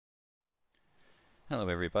Hello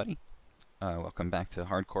everybody, welcome back to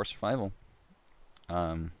Hardcore Survival.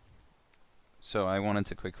 So I wanted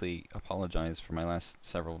to quickly apologize for my last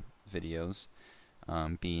several videos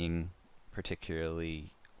being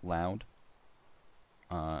particularly loud,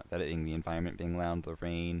 that being the environment being loud, the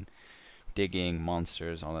rain, digging,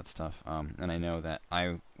 monsters, all that stuff, and I know that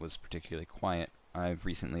I was particularly quiet. I've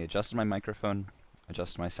recently adjusted my microphone,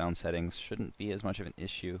 adjusted my sound settings. Shouldn't be as much of an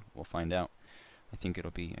issue. We'll find out. I think it'll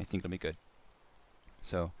be good.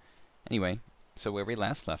 So, anyway, so where we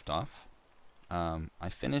last left off, I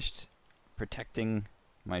finished protecting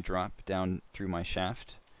my drop down through my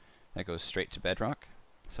shaft that goes straight to bedrock.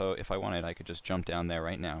 So if I wanted, I could just jump down there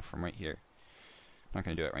right now from right here. I'm not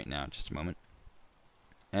going to do it right now, just a moment.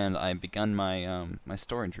 And I've begun my my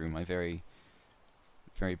storage room, my very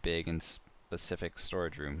big and specific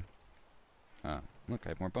storage room. Look, I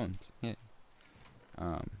have more bones. Yeah.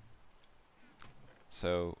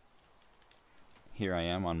 So here I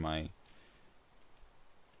am on my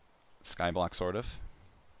skyblock, sort of.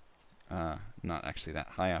 Not actually that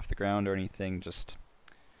high off the ground or anything. Just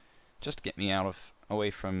to get me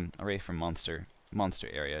away from monster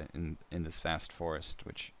area in this vast forest,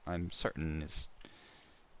 which I'm certain is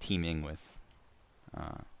teeming with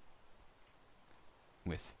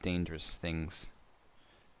dangerous things.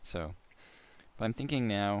 So, but I'm thinking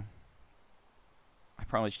now I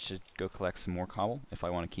probably should go collect some more cobble if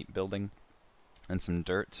I want to keep building, and some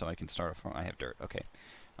dirt so I can start a farm. I have dirt, okay.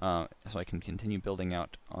 So I can continue building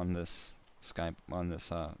out on this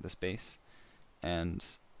this base, and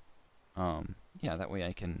yeah, that way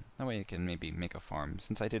I can maybe make a farm.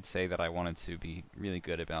 Since I did say that I wanted to be really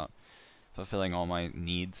good about fulfilling all my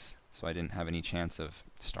needs, so I didn't have any chance of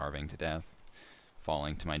starving to death,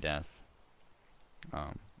 falling to my death,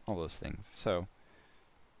 all those things. So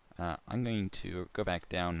I'm going to go back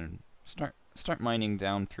down and start mining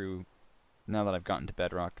down through. Now that I've gotten to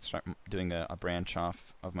bedrock, start doing a branch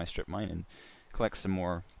off of my strip mine and collect some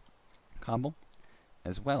more cobble,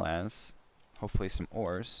 as well as hopefully some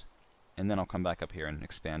ores, and then I'll come back up here and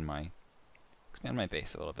expand my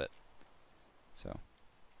base a little bit. So,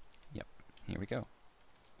 yep, here we go.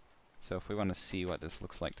 So if we want to see what this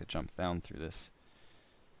looks like to jump down through this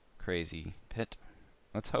crazy pit,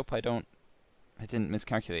 let's hope I didn't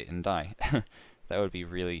miscalculate and die. That would be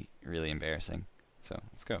really embarrassing. So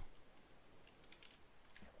let's go.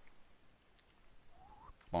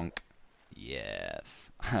 Bonk. Yes.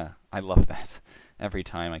 I love that. Every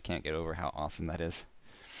time I can't get over how awesome that is.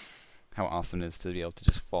 How awesome it is to be able to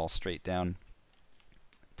just fall straight down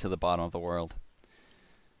to the bottom of the world.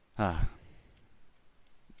 It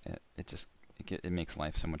makes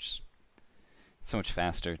life so much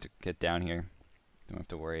faster to get down here. Don't have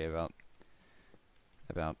to worry about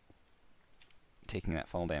taking that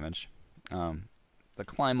fall damage. The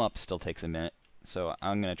climb up still takes a minute, so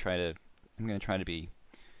I'm gonna try to be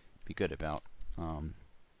good about, I'm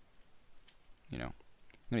going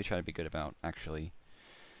to try to be good about actually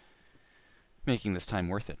making this time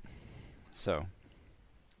worth it. So,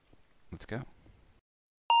 let's go.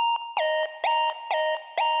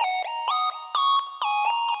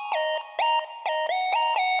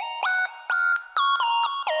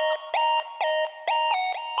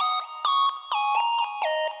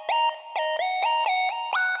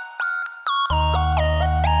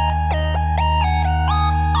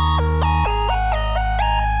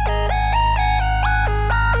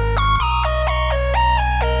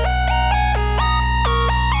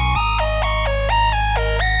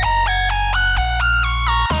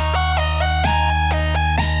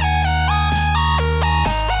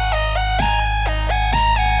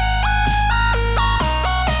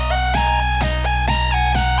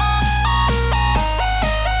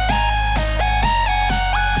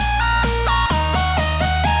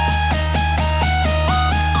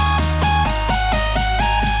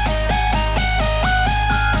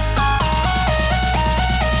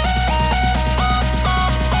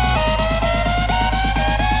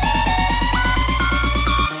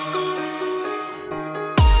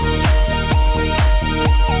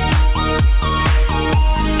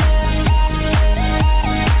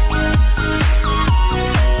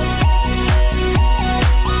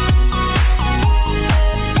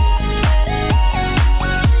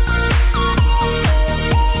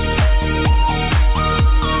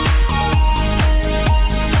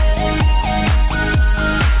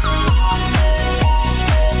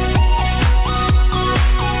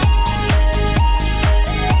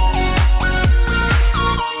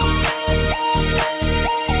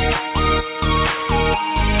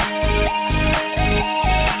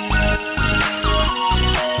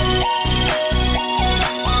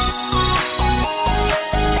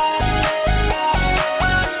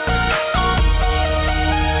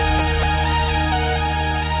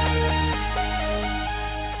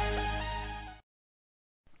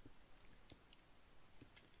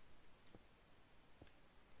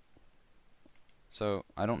 So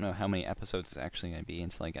I don't know how many episodes it's actually going to be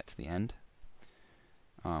until I get to the end,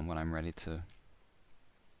 when I'm ready to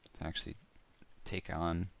actually take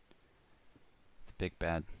on the big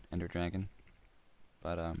bad Ender Dragon.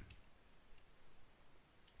 But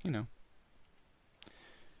you know,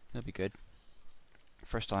 it'll be good.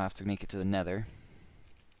 First I'll have to make it to the Nether.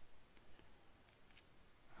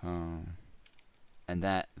 And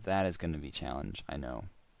that is going to be a challenge, I know.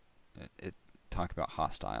 Talk about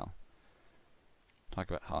hostile. Talk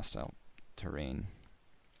about hostile terrain.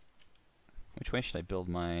 Which way should I build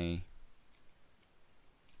my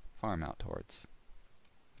farm out towards?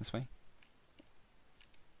 This way?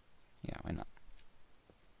 Yeah, why not?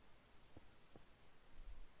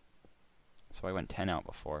 So I went 10 out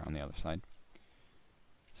before on the other side.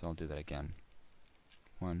 So I'll do that again.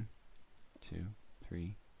 1, 2,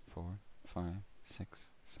 3, 4, 5, 6,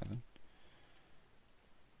 7.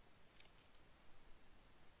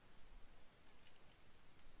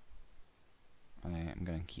 I'm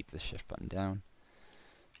going to keep the shift button down.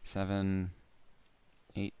 7,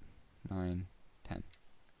 8, 9, 10.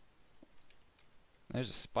 There's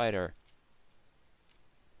a spider.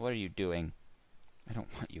 What are you doing? I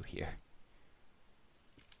don't want you here.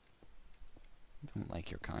 I don't like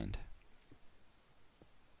your kind.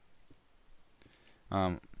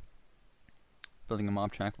 Building a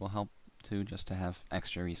mob track will help too, just to have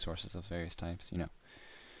extra resources of various types, you know.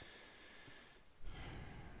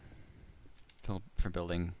 For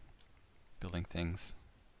building things,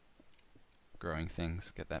 growing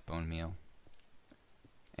things, get that bone meal.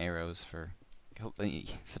 Arrows for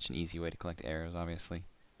such an easy way to collect arrows, obviously.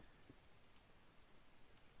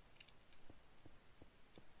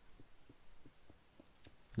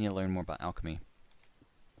 I need to learn more about alchemy.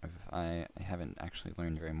 I haven't actually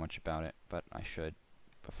learned very much about it, but I should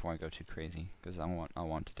before I go too crazy, because I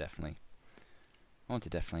want to definitely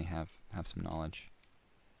have some knowledge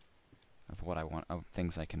of what I want, of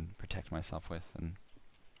things I can protect myself with, and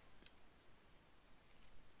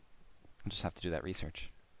I'll just have to do that research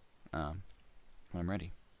when I'm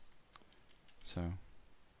ready. So,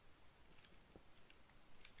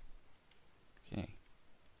 okay,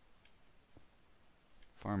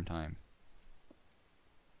 farm time.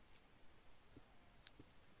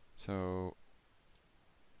 So,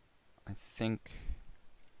 I think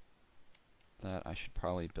that I should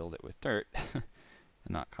probably build it with dirt and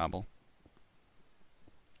not cobble.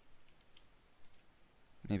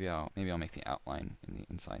 Maybe I'll make the outline in the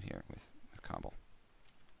inside here with cobble,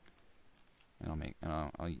 and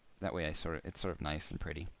I'll that way it's sort of nice and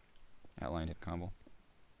pretty, outlined in cobble.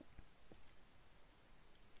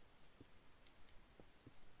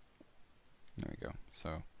 There we go.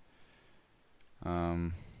 So,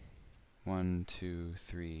 1, 2,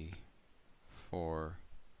 3, 4.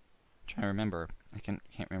 I'm trying to remember. I can't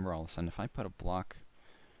remember all of a sudden. If I put a block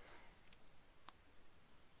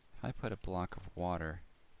of water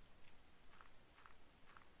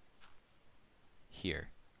here,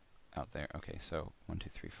 out there. Okay, so 1, 2,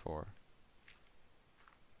 3, 4.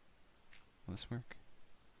 Will this work?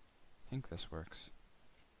 I think this works.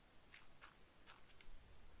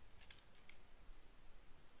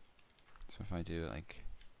 So if I do like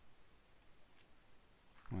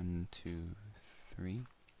 1, 2, 3,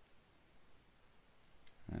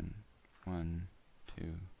 and 1, 2,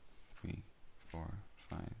 3, 4,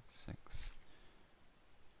 5, 6.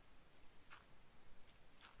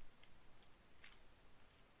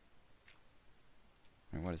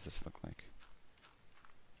 And what does this look like?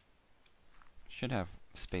 Should have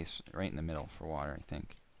space right in the middle for water, I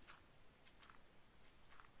think.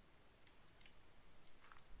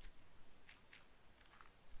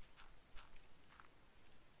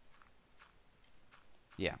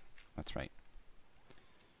 Yeah, that's right.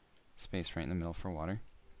 Space right in the middle for water.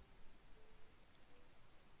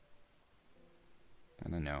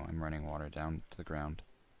 And I know I'm running water down to the ground.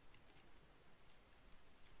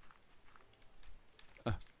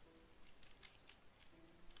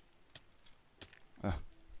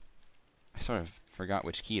 I sort of forgot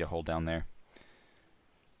which key to hold down there.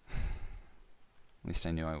 At least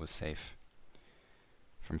I knew I was safe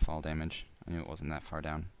from fall damage. I knew it wasn't that far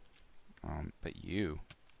down. But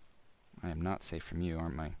I am not safe from you,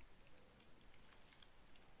 aren't I?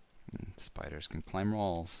 Spiders can climb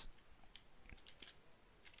walls.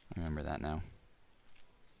 I remember that now.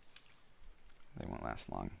 They won't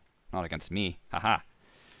last long. Not against me. Haha!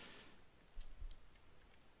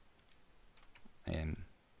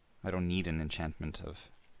 I don't need an enchantment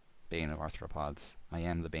of Bane of Arthropods. I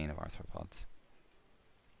am the Bane of Arthropods.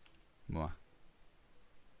 Mwah.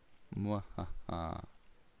 Mwah ha ha.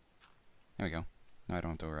 There we go. Now I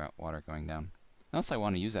don't have to worry about water going down. Unless I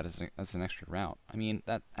want to use that as an extra route. I mean,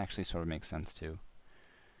 that actually sort of makes sense too.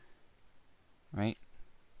 Right?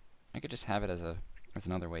 I could just have it as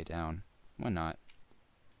another way down. Why not?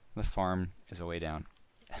 The farm is a way down.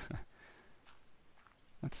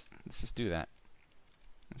 Let's just do that.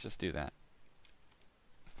 Let's just do that.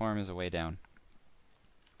 The farm is a way down.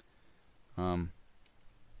 Let's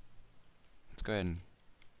go ahead and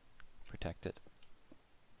protect it.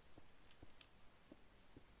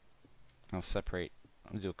 I'll separate.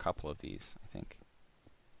 I'll do a couple of these, I think.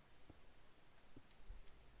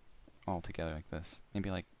 All together like this. Maybe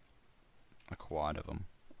like a quad of them.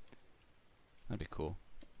 That'd be cool.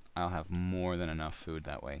 I'll have more than enough food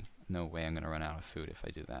that way. No way I'm going to run out of food if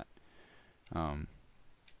I do that.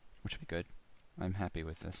 Which would be good. I'm happy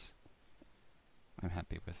with this. I'm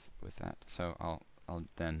happy with that. So I'll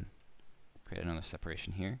then create another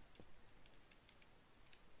separation here.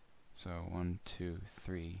 So 1, 2,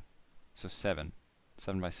 3. So 7.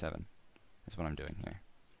 7 by 7 is what I'm doing here.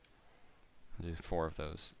 I'll do 4 of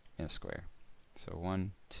those in a square. So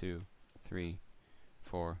 1, 2, 3,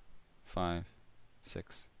 4, 5,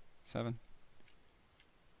 6, 7.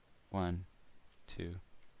 1, 2,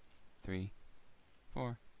 3,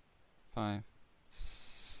 4, 5,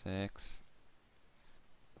 6,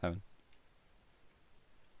 7.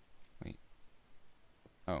 Wait.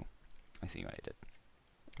 Oh, I see what I did.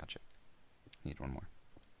 Gotcha. Need one more.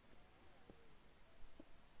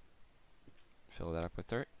 Fill that up with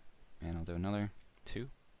dirt, and I'll do another 2.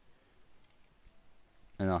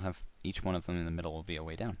 And I'll have each one of them in the middle will be a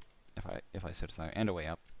way down, if I so desire, and a way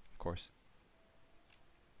up, of course.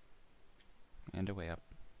 And a way up.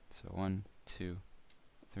 So 1, 2,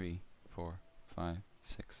 3, 4, 5,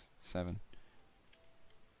 6, 7.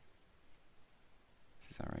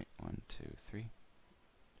 Is that right? 1, 2, 3.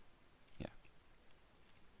 Yeah.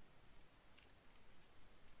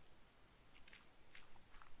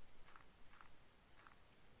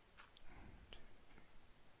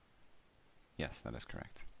 Yes, that is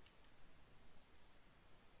correct.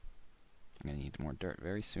 I'm going to need more dirt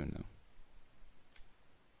very soon, though.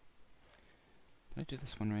 Did I do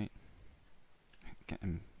this one right?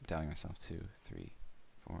 I'm doubting myself. 2, 3,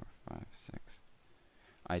 4, 5, 6.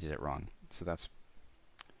 I did it wrong. So that's...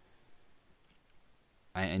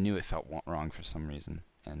 I knew it felt wrong for some reason,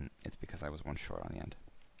 and it's because I was one short on the end.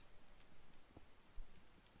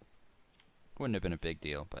 Wouldn't have been a big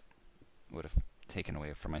deal, but would have taken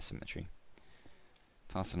away from my symmetry.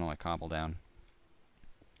 Tossing all my cobble down.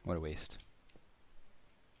 What a waste.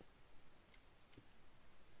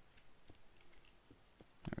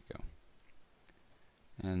 There we go.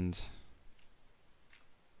 And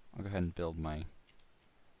I'll go ahead and build my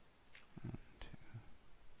 1, 2,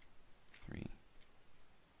 3.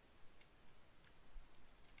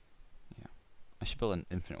 Yeah. I should build an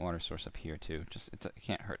infinite water source up here too. Just it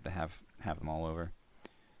can't hurt to have them all over.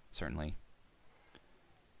 Certainly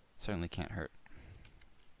can't hurt.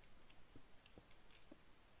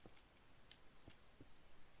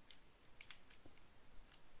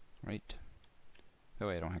 Right. That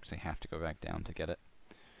way I don't actually have to go back down to get it.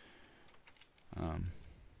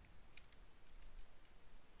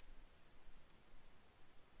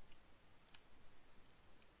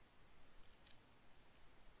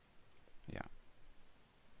 Yeah.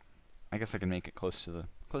 I guess I can make it close to the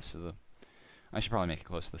I should probably make it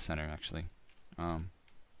close to the center actually. I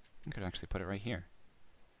could actually put it right here.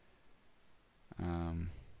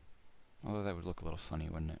 Although that would look a little funny,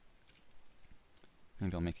 wouldn't it?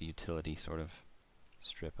 Maybe I'll make a utility sort of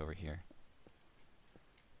strip over here.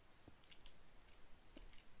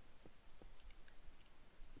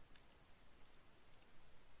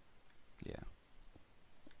 Yeah.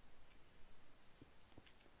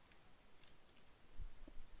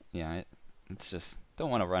 Yeah, it's just, don't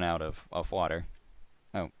want to run out of water.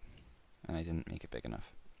 Oh, and I didn't make it big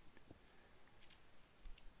enough.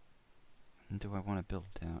 And do I want to build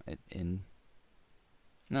down it in?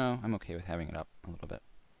 No, I'm okay with having it up a little bit.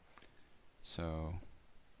 So,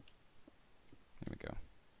 there we go.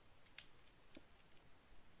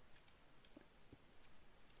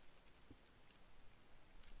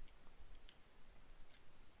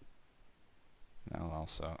 I'll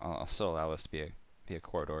still allow this to be a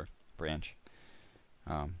corridor branch.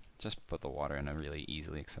 Just put the water in a really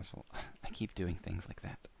easily accessible. I keep doing things like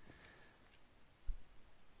that.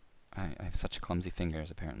 I have such clumsy fingers,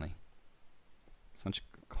 apparently. Such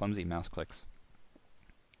clumsy mouse clicks.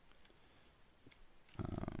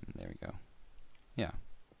 There we go. Yeah.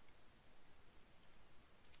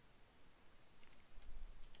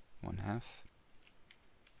 1/2.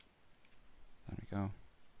 There we go.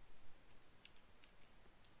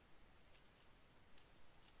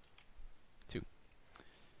 2.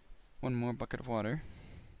 one more bucket of water,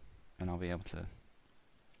 and I'll be able to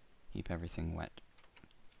keep everything wet.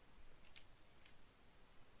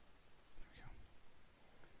 There we go.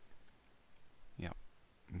 Yep.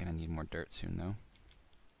 I'm gonna need more dirt soon, though.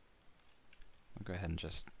 I'll go ahead and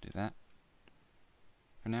just do that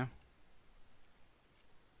for now.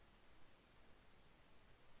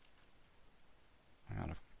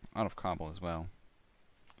 I'm out of cobble as well.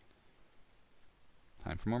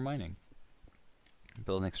 Time for more mining.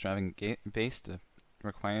 Build an extravagant base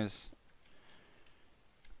requires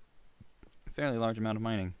a fairly large amount of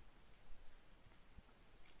mining.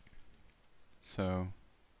 So,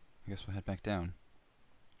 I guess we'll head back down.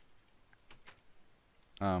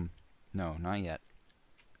 No, not yet.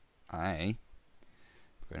 I'm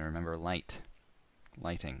going to remember light.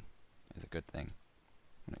 Lighting is a good thing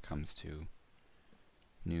when it comes to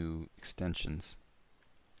new extensions.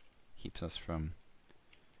 Keeps us from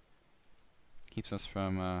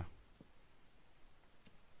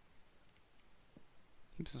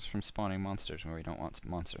spawning monsters where we don't want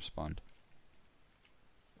monsters spawned.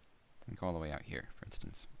 Like all the way out here, for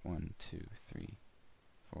instance. 1, 2, 3,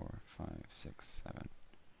 4, 5, 6, 7.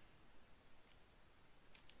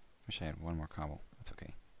 Wish I had one more cobble. That's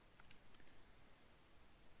okay.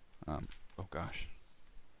 Oh gosh.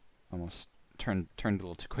 Almost turned a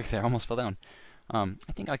little too quick there. Almost fell down. I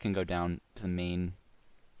think I can go down to the main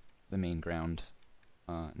ground,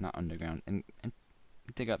 not underground, and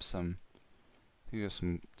dig up some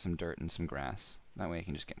dirt and some grass. That way I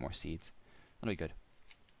can just get more seeds. That'll be good.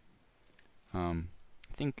 I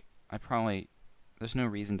think there's no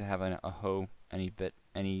reason to have a hoe any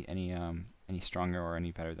stronger or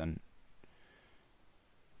any better than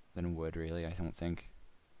wood, really. I don't think,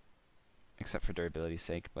 except for durability's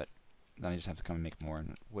sake. But then I just have to come and make more,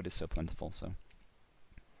 and wood is so plentiful. So,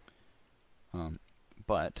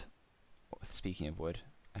 but speaking of wood,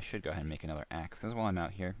 I should go ahead and make another axe, because while I'm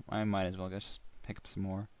out here, I might as well just pick up some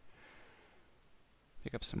more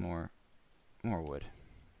wood.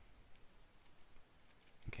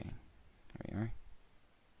 Okay, there we are.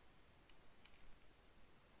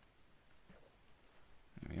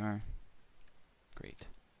 There we are. Great.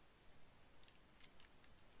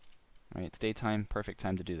 Alright, it's daytime, perfect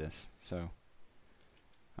time to do this. So,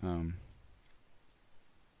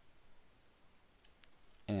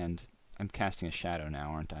 and I'm casting a shadow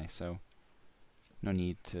now, aren't I? So, no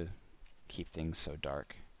need to keep things so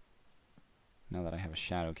dark. Now that I have a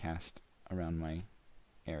shadow cast around my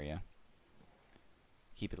area,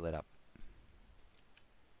 keep it lit up.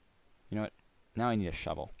 You know what? Now I need a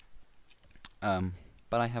shovel.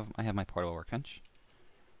 But I have my portable workbench.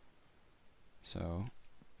 So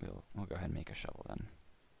we'll go ahead and make a shovel then.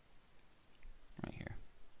 Right here.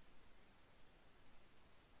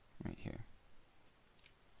 Right here.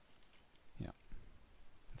 Yeah.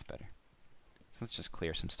 That's better. So let's just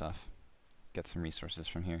clear some stuff. Get some resources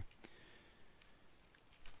from here.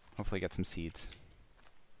 Hopefully get some seeds.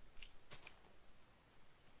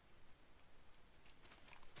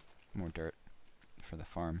 More dirt for the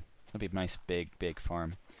farm. It'll be a nice big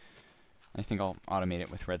farm. I think I'll automate it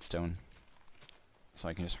with redstone, so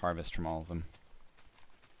I can just harvest from all of them.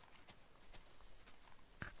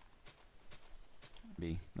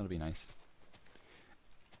 That'll be nice.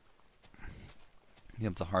 Be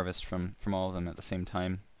able to harvest from all of them at the same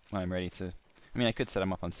time when I'm ready to. I mean, I could set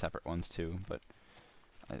them up on separate ones too, but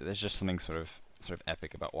there's just something sort of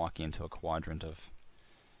epic about walking into a quadrant of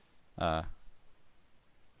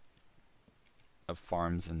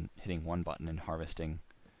farms and hitting one button and harvesting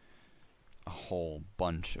a whole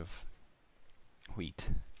bunch of wheat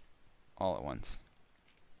all at once.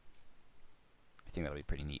 I think that'll be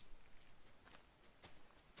pretty neat.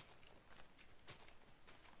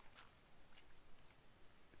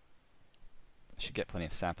 I should get plenty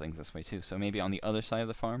of saplings this way too. So maybe on the other side of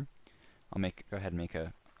the farm, I'll go ahead and make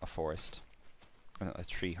a forest, a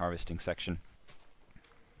tree harvesting section.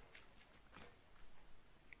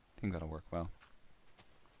 I think that'll work well.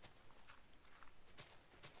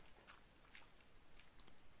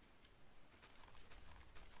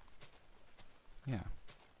 Yeah.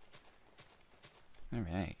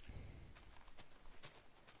 Alright.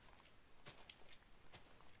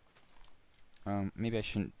 Maybe I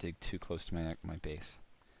shouldn't dig too close to my base.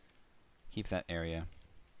 Keep that area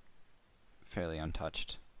fairly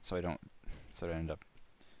untouched, so I don't end up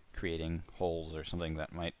creating holes or something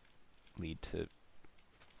that might lead to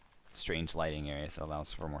strange lighting areas that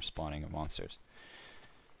allows for more spawning of monsters.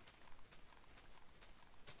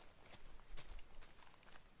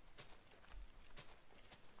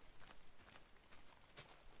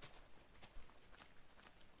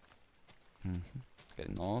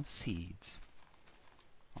 Getting all the seeds.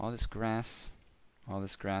 All this grass,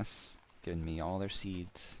 giving me all their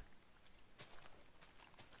seeds.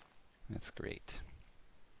 That's great.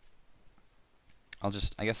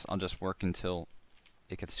 I guess I'll just work until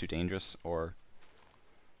it gets too dangerous, or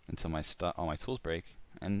until all my tools break,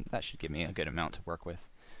 and that should give me a good amount to work with.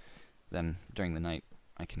 Then during the night,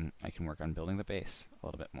 I can work on building the base a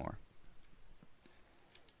little bit more,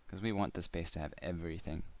 because we want this base to have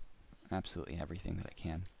everything, absolutely everything that it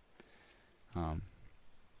can. I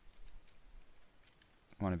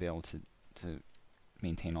want to be able to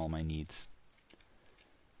maintain all my needs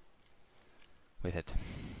with it.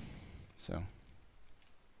 So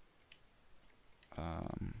I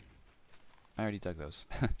already dug those.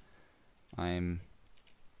 I'm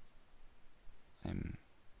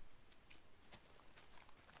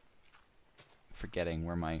forgetting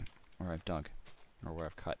where I've dug or where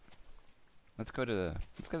I've cut. Let's go to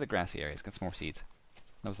the grassy areas. Get some more seeds.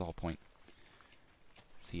 That was the whole point.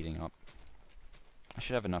 Seeding up. I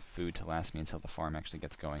should have enough food to last me until the farm actually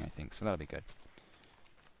gets going, I think. So that'll be good.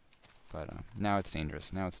 But now it's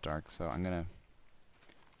dangerous. Now it's dark. So I'm gonna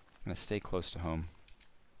stay close to home.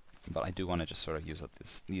 But I do want to just sort of use up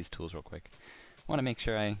these tools real quick. I want to make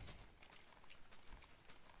sure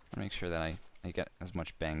that I get as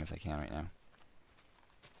much bang as I can right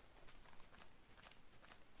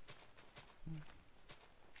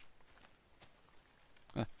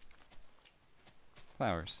now.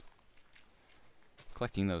 Flowers.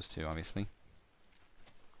 Collecting those too, obviously.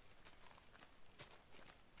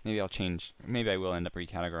 Maybe I will end up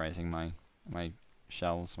recategorizing my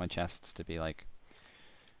shelves, my chests, to be like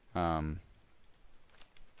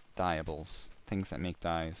dyeables, things that make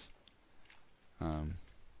dyes,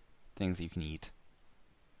 things that you can eat,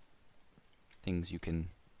 things you can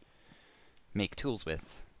make tools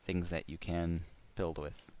with, things that you can build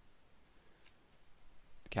with.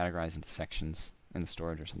 Categorize into sections in the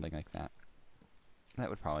storage or something like that. That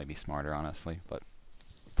would probably be smarter, honestly, but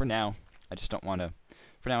for now, I just don't want to.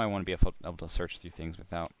 For now, I want to be able to search through things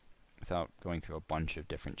without going through a bunch of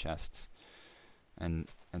different chests, and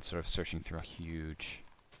sort of searching through a huge,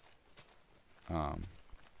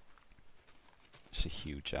 just a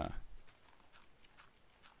huge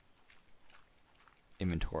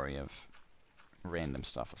inventory of random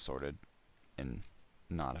stuff assorted in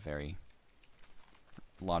not a very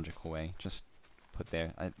logical way. Just put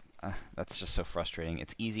there. That's just so frustrating.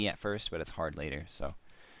 It's easy at first, but it's hard later. So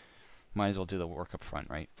might as well do the work up front,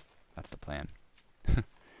 right? That's the plan.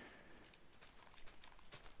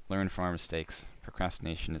 Learn from our mistakes.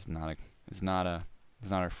 Procrastination is not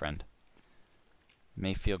our friend. It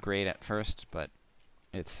may feel great at first, but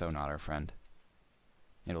it's so not our friend.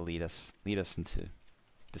 It'll lead us into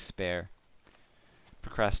despair.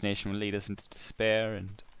 Procrastination will lead us into despair,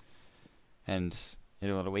 and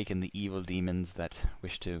it will awaken the evil demons that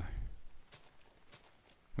wish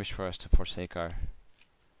for us to forsake our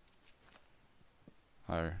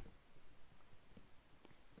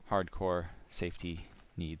hardcore safety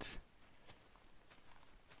needs.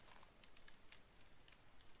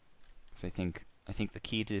 So I think the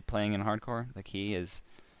key to playing in hardcore, the key is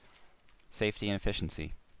safety and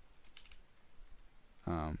efficiency.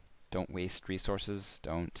 Don't waste resources.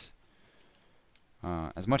 Don't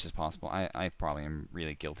as much as possible. I probably am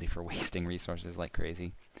really guilty for wasting resources like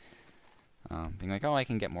crazy. Being like, oh, I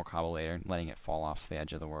can get more cobble later, and letting it fall off the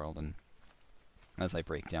edge of the world, and as I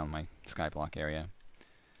break down my skyblock area.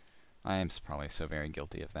 I am probably so very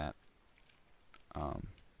guilty of that. But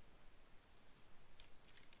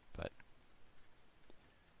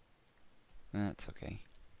that's okay.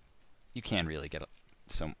 You can really get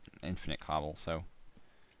some infinite cobble, so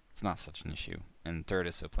it's not such an issue. And dirt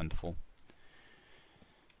is so plentiful.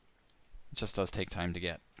 It just does take time to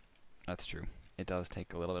get. That's true. It does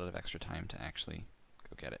take a little bit of extra time to actually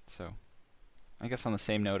go get it. So I guess on the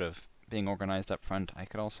same note of being organized up front, I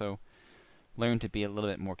could also learn to be a little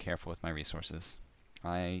bit more careful with my resources.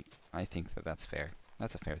 I think that's fair.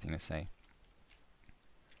 That's a fair thing to say.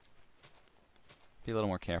 Be a little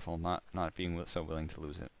more careful, not being so willing to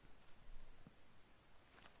lose it.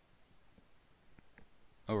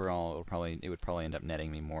 Overall, it would probably end up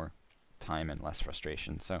netting me more time and less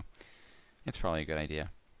frustration. So it's probably a good idea.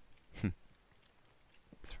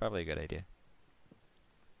 It's probably a good idea.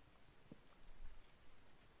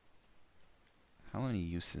 How many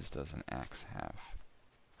uses does an axe have?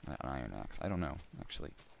 An iron axe? I don't know,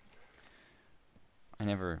 actually. I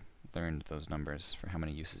never learned those numbers for how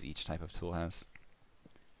many uses each type of tool has.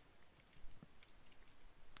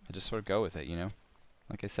 I just sort of go with it, you know?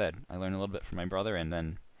 Like I said, I learn a little bit from my brother and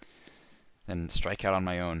then strike out on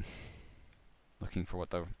my own, looking for what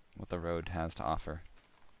the road has to offer.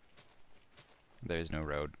 There is no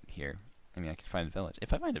road here. I mean, I could find a village.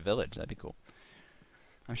 If I find a village, that'd be cool.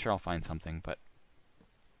 I'm sure I'll find something, but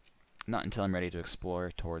not until I'm ready to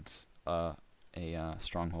explore towards a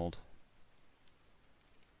stronghold.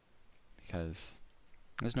 Because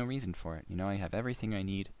there's no reason for it. You know, I have everything I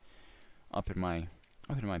need up in my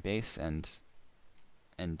base and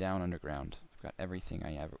down underground. I've got everything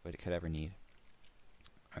I could ever need.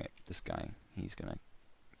 All right, this guy, he's gonna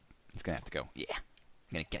have to go. Yeah,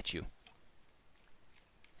 I'm gonna get you.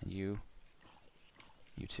 And you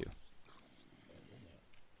too.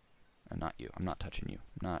 And not you. I'm not touching you.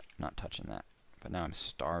 Not touching that. But now I'm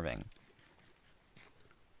starving,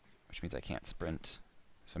 which means I can't sprint.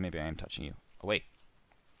 So maybe I am touching you. Oh wait.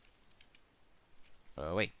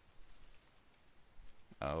 Oh wait.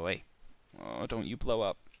 Oh wait. Oh, don't you blow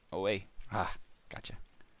up. Oh wait. Ah, gotcha.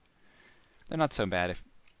 They're not so bad if,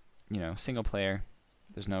 you know, single player.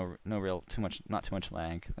 There's not too much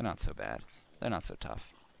lag. They're not so bad. They're not so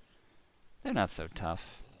tough. They're not so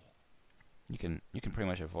tough. You can pretty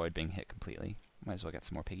much avoid being hit completely. Might as well get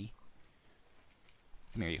some more piggy.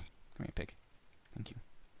 Come here, you. Come here, pig. Thank you.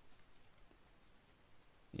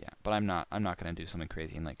 Yeah, but I'm not gonna do something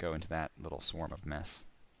crazy and like go into that little swarm of mess.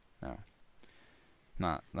 No.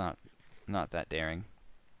 Not that daring.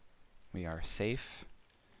 We are safe.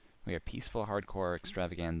 We are peaceful, hardcore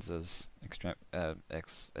extravaganzas,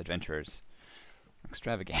 adventurers.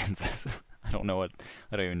 Extravaganzas. I don't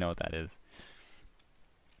even know what that is.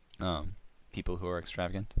 People who are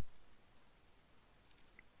extravagant.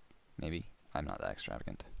 Maybe I'm not that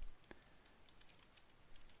extravagant.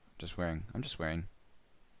 I'm just wearing.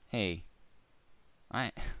 Hey,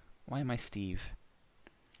 why am I Steve?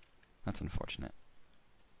 That's unfortunate.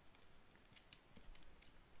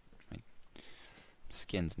 My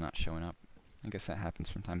skin's not showing up. I guess that happens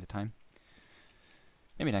from time to time.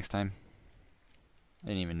 Maybe next time. I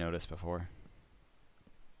didn't even notice before.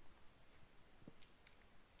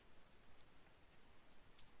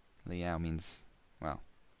 Leow means, well,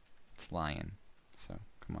 it's lion. So,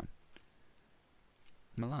 come on.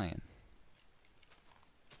 I'm a lion.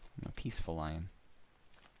 I'm a peaceful lion.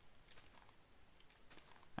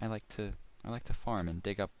 I like to farm and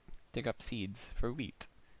dig up seeds for wheat,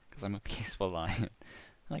 because I'm a peaceful lion.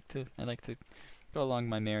 I like to go along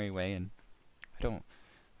my merry way, and I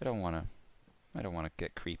don't want to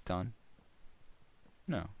get creeped on.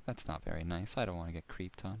 No, that's not very nice. I don't want to get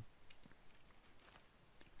creeped on.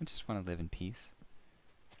 I just want to live in peace.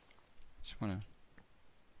 Just want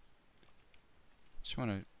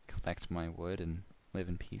to collect my wood and live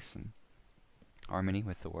in peace and harmony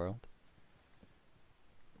with the world.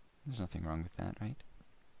 There's nothing wrong with that, right?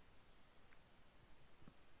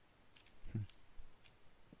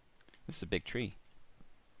 This is a big tree.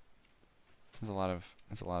 There's a lot of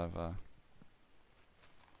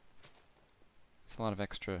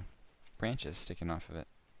extra branches sticking off of it.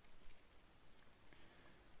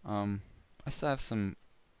 I still have some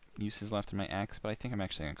uses left in my axe, but I think I'm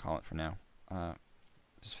actually gonna call it for now.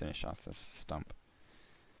 Just finish off this stump.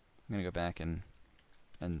 I'm gonna go back and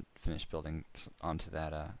finish building onto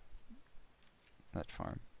that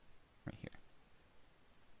farm right here.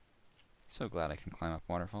 So glad I can climb up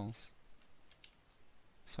waterfalls.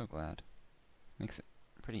 So glad. Makes it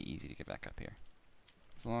pretty easy to get back up here,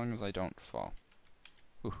 as long as I don't fall.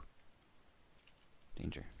 Whew.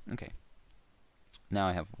 Danger. Okay. Now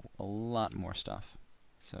I have a lot more stuff.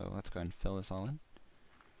 So let's go ahead and fill this all in.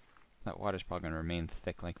 That water's probably going to remain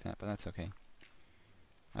thick like that, but that's okay.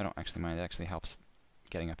 I don't actually mind. It actually helps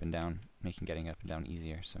getting up and down, making getting up and down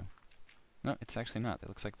easier, so. No, it's actually not. It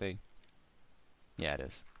looks like they... Yeah, it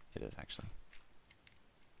is. It is, actually.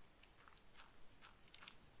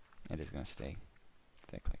 It is going to stay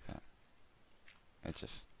thick like that. It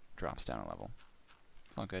just drops down a level.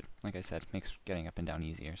 It's all good. Like I said, makes getting up and down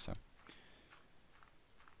easier, so.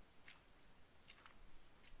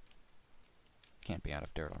 Can't be out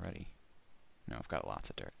of dirt already. No, I've got lots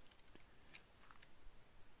of dirt.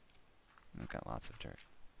 I've got lots of dirt.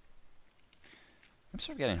 I'm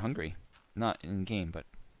sort of getting hungry. Not in game, but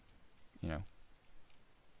you know,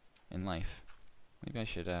 in life. Maybe I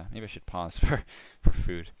should pause for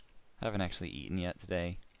food. I haven't actually eaten yet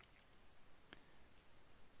today.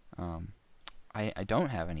 I don't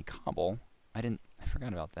have any cobble. I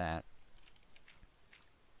forgot about that.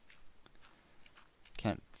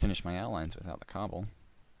 Can't finish my outlines without the cobble.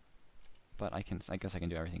 But I guess I can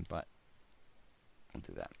do everything but. I'll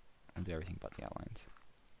do that. I'll do everything but the outlines.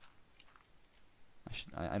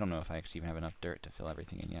 I don't know if I actually even have enough dirt to fill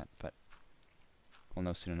everything in yet, but we'll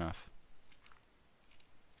know soon enough.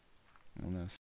 We'll know